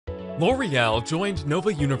L'Oreal joined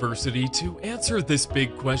Nova University to answer this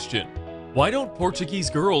big question. Why don't Portuguese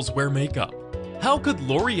girls wear makeup? How could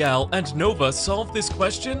L'Oreal and Nova solve this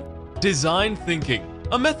question? Design thinking,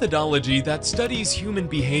 a methodology that studies human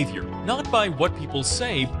behavior, not by what people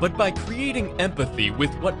say, but by creating empathy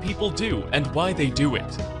with what people do and why they do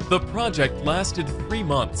it. The project lasted 3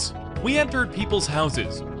 months. We entered people's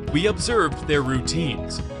houses. We observed their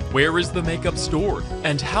routines. Where is the makeup stored?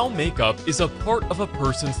 And how makeup is a part of a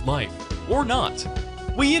person's life, or not.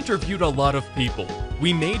 We interviewed a lot of people.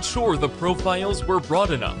 We made sure the profiles were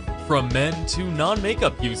broad enough, from men to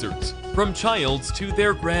non-makeup users, from childs to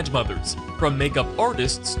their grandmothers, from makeup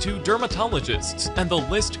artists to dermatologists, and the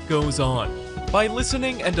list goes on. By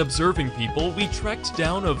listening and observing people, we tracked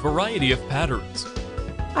down a variety of patterns.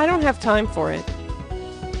 I don't have time for it.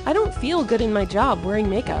 I don't feel good in my job wearing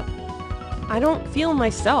makeup. I don't feel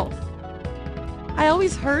myself. I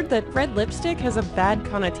always heard that red lipstick has a bad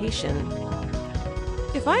connotation.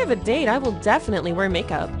 If I have a date, I will definitely wear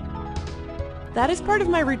makeup. That is part of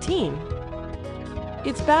my routine.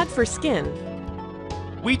 It's bad for skin.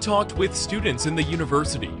 We talked with students in the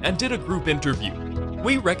university and did a group interview.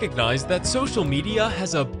 We recognized that social media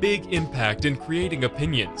has a big impact in creating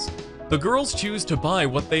opinions. The girls choose to buy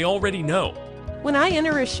what they already know. When I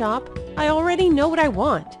enter a shop, I already know what I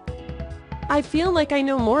want. I feel like I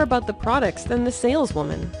know more about the products than the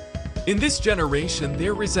saleswoman. In this generation,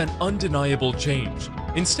 there is an undeniable change.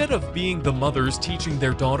 Instead of being the mothers teaching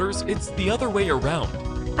their daughters, it's the other way around.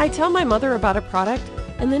 I tell my mother about a product,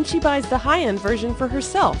 and then she buys the high-end version for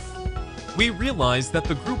herself. We realize that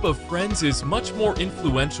the group of friends is much more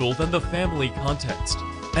influential than the family context.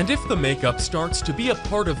 And if the makeup starts to be a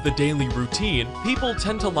part of the daily routine, people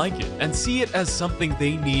tend to like it and see it as something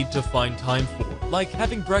they need to find time for, like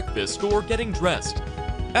having breakfast or getting dressed.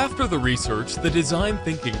 After the research, the design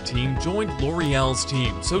thinking team joined L'Oreal's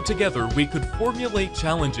team so together we could formulate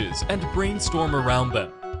challenges and brainstorm around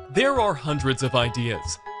them. There are hundreds of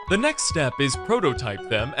ideas. The next step is prototype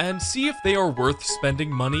them and see if they are worth spending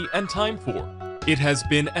money and time for. It has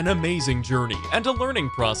been an amazing journey and a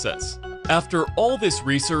learning process. After all this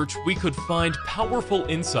research, we could find powerful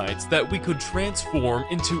insights that we could transform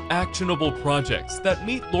into actionable projects that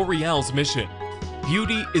meet L'Oreal's mission.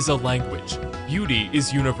 Beauty is a language. Beauty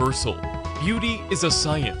is universal. Beauty is a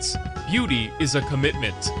science. Beauty is a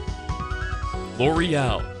commitment.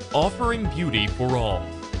 L'Oreal, offering beauty for all.